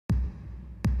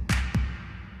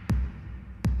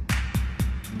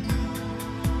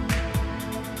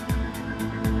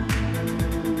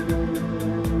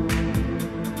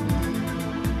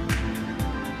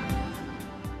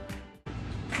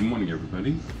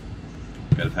already.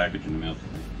 Got a package in the mail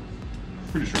today.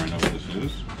 Pretty sure I know what this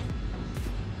is.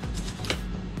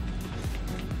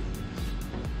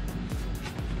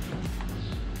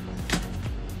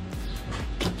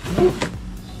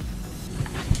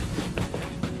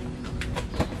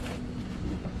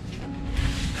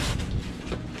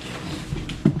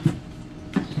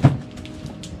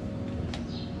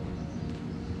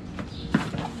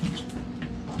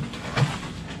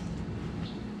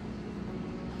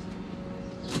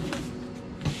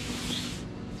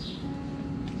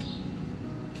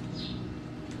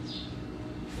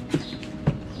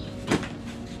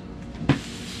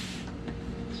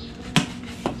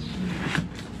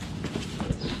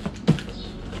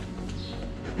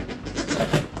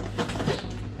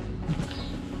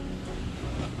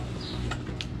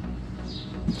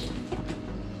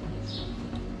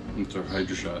 It's our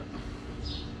Hydro Shot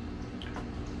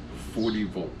 40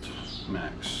 volt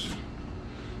max.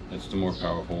 That's the more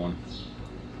powerful one.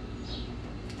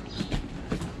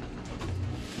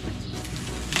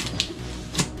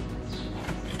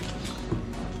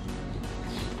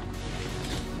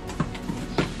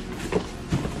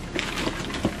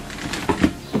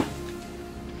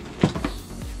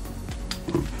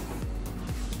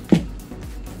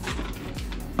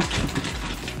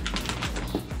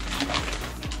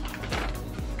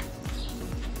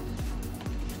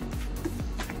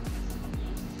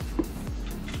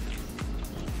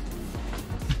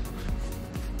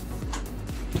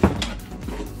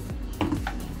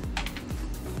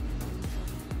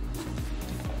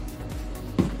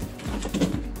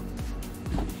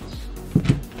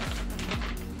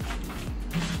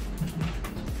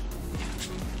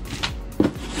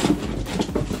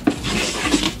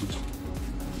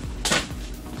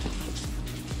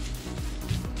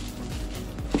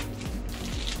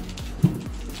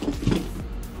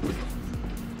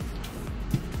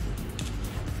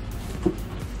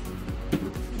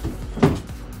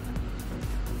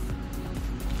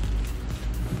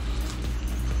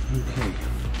 Okay,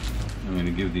 I'm going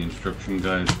to give the instruction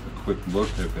guide a quick look.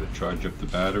 I've got to charge up the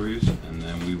batteries, and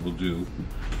then we will do,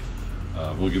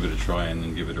 we'll give it a try and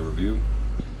then give it a review.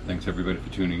 Thanks everybody for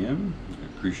tuning in. I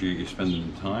appreciate you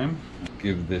spending the time.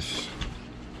 Give this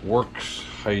Worx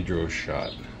Hydro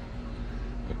Shot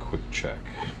a quick check.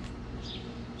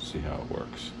 See how it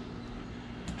works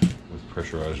with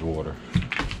pressurized water. All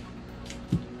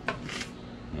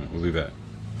right, we'll leave that.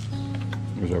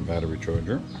 Here's our battery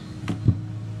charger.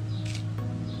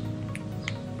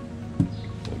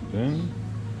 Plugged in.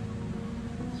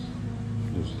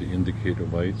 There's the indicator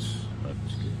lights.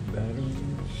 Let's get batteries.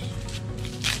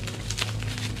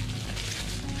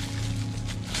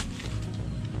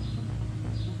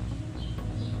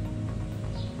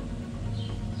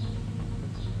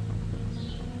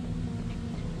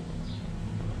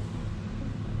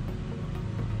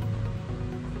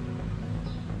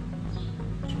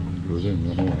 Goes in,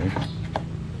 run away.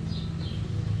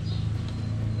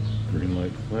 Green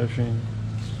light flashing.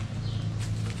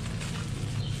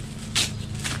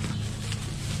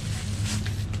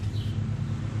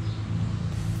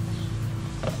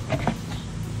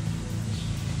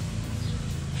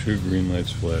 Two green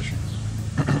lights flashing.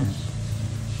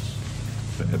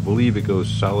 I believe it goes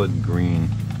solid green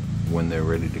when they're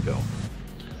ready to go.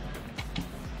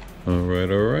 All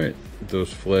right.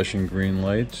 Those flashing green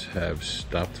lights have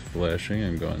stopped flashing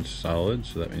and gone solid,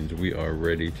 so that means we are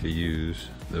ready to use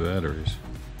the batteries.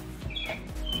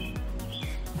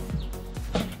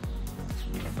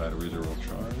 The batteries are all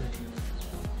charged.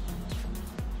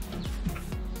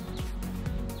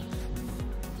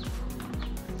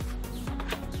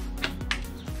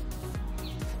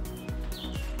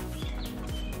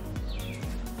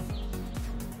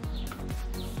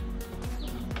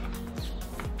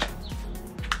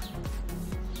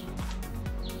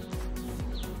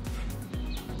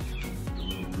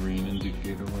 Green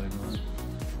indicator light on.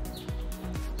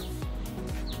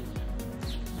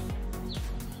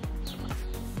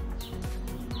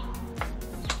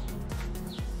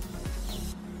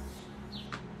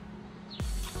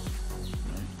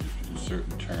 Just insert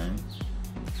and turn.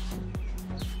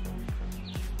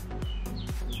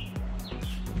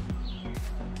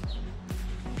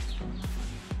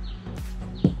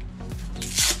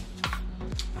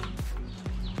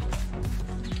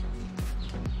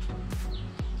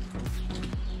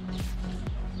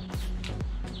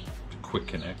 Quick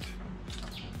connect.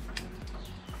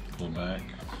 Pull back.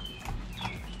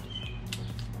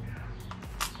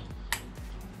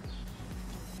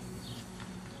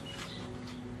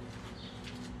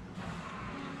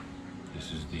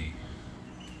 This is the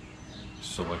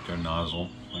selector nozzle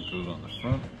that goes on the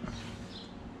front.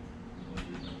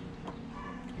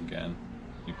 again.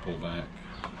 You pull back.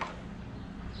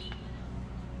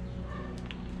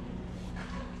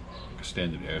 Like a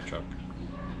standard air chuck.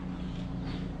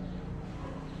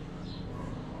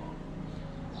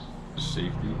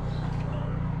 Safety.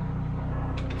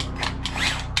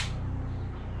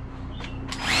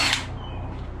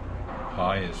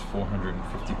 High is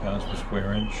 450 pounds per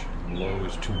square inch. Low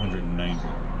is 290.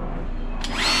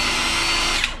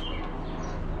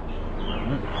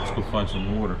 Alright, let's go find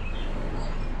some water.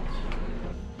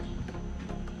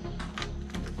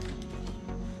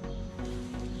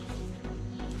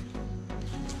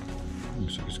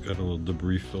 Looks like it's got a little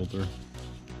debris filter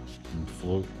and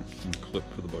float and clip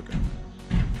for the bucket.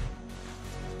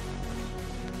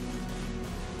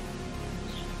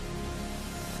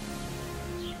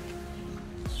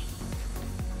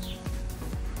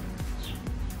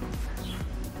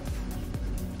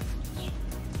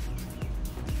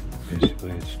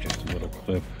 Basically, it's just a little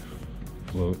clip,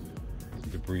 float,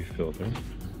 debris filter.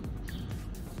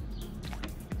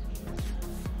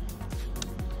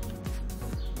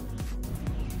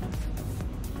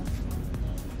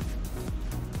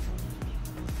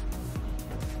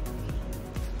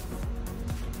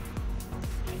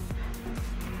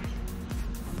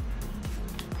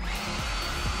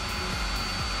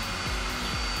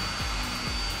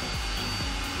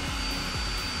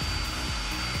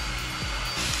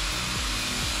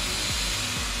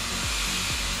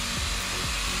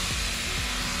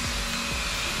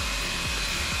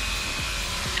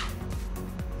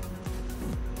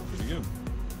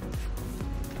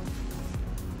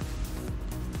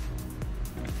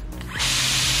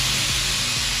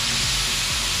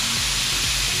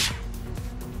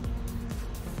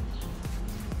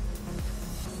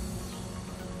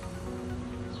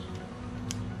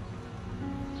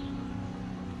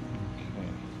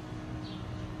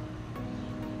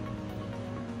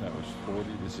 That was 40,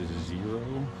 this is 0.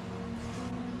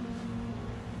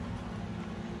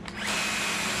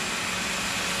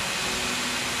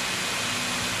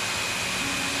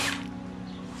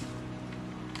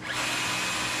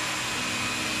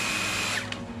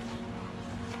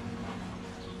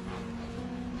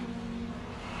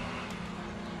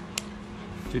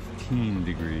 $15.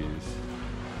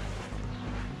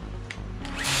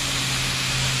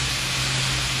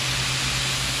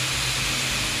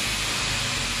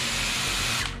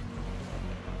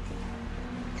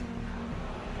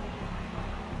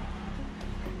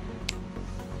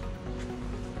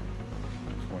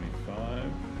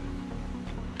 25.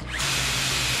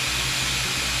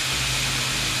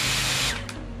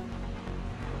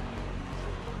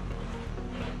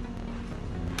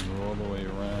 Go all the way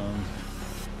around,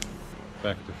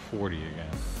 back to 40 again.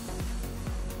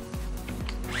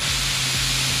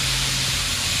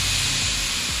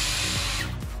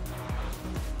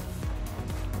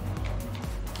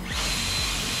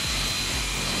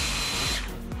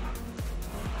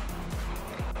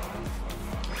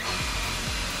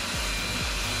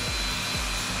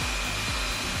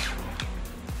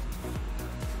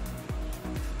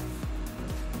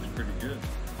 Pretty good.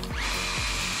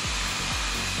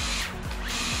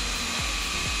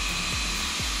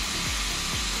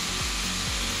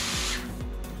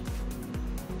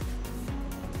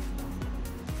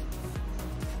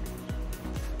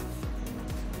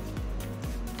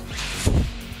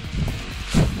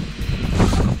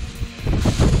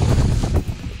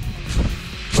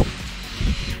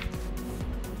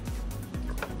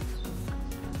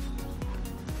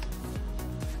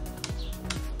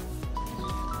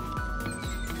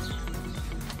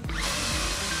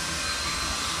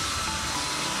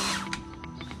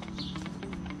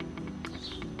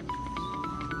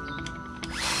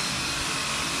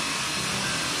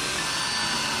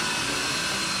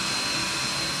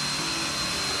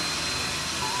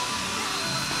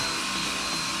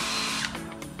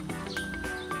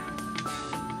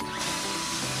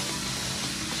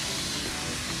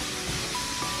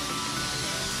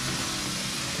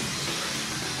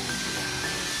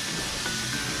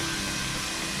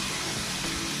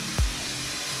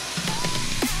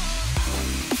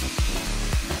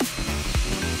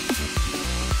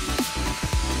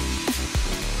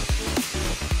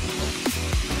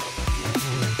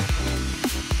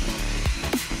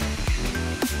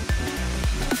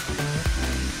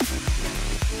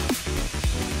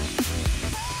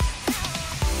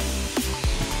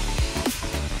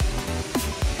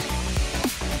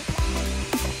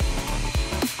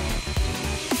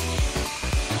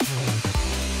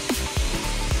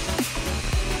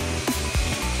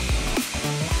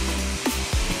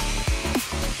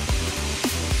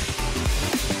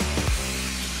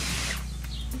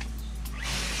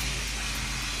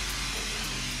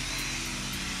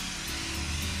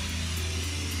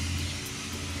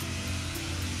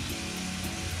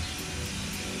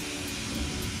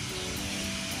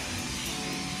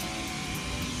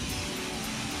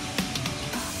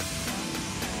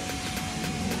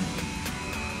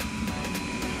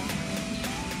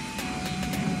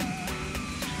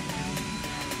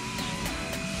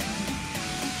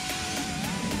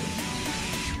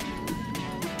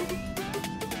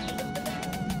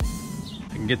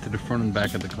 get to the front and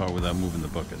back of the car without moving the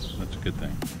bucket. That's a good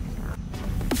thing.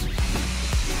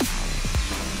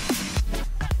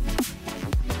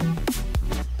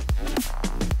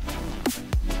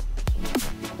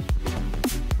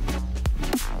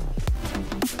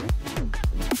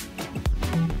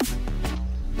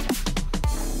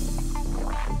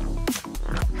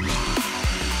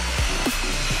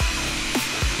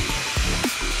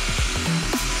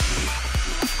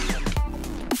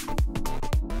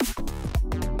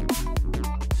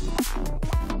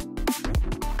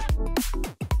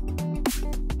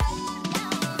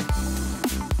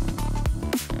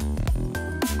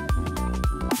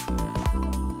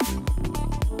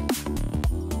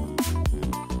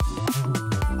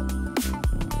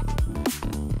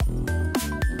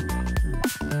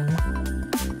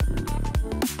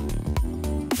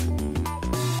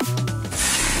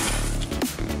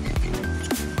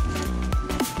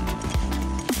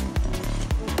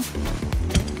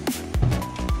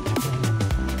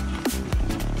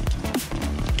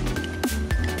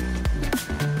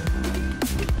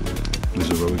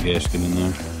 There's a rubber gasket in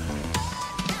there.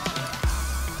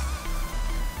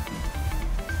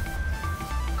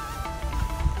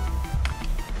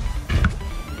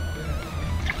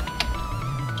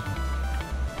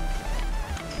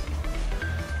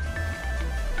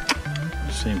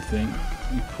 Same thing,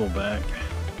 you pull back,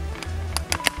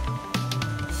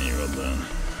 and you're all done.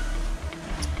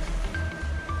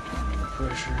 Turn the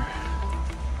pressure.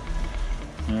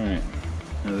 Alright,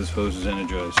 now this hose is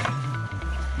energized.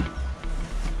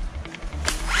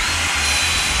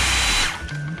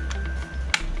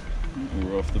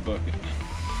 We're off the bucket.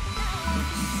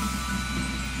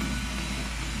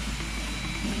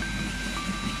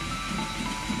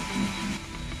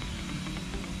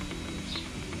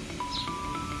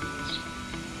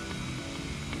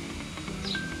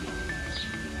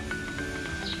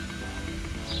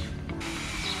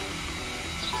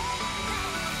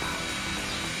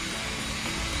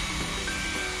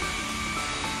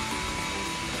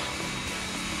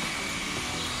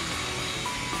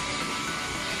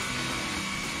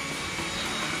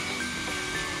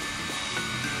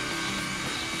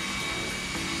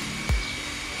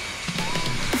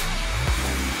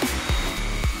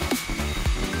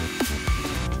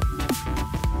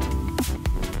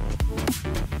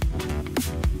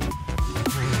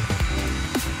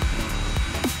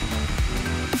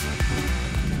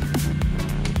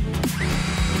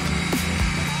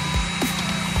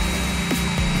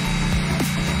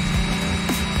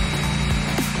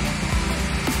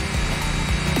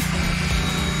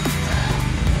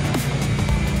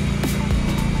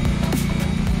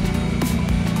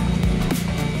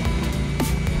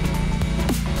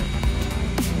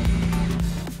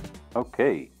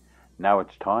 Okay, now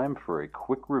it's time for a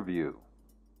quick review.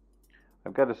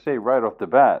 I've got to say right off the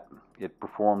bat, it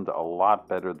performed a lot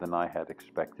better than I had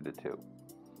expected it to.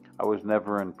 I was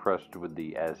never impressed with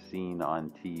the as seen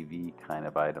on TV kind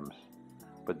of items,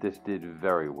 but this did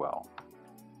very well.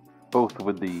 Both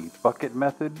with the bucket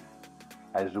method,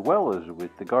 as well as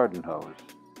with the garden hose.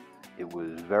 It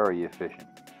was very efficient.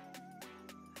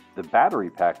 The battery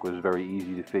pack was very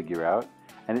easy to figure out,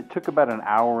 and it took about an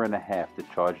hour and a half to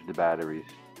charge the batteries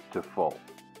to full.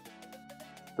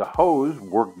 The hose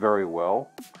worked very well,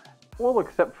 all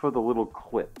except for the little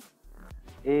clip.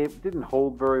 It didn't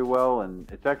hold very well, and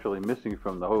it's actually missing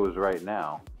from the hose right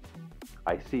now.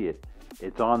 I see it.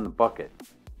 It's on the bucket.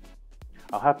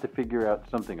 I'll have to figure out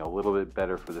something a little bit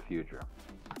better for the future.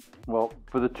 Well,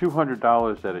 for the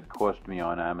 $200 that it cost me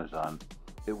on Amazon,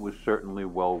 it was certainly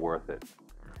well worth it.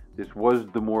 This was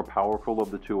the more powerful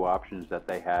of the two options that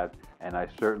they had, and I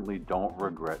certainly don't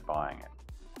regret buying it.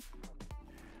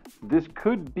 This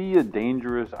could be a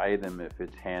dangerous item if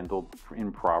it's handled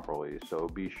improperly, so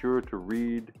be sure to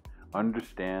read,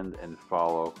 understand, and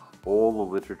follow all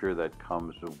the literature that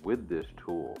comes with this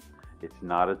tool. It's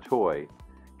not a toy.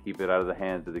 Keep it out of the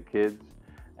hands of the kids,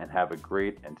 and have a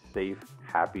great and safe,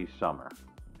 happy summer.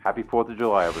 Happy 4th of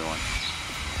July, everyone.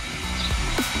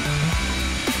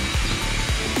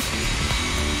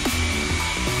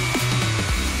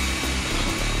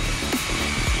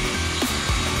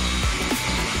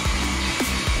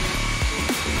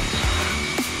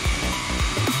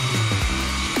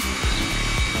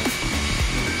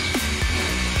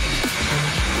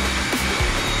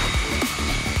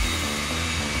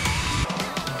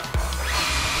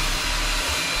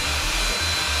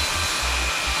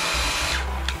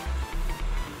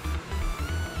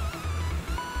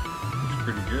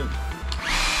 Pretty good.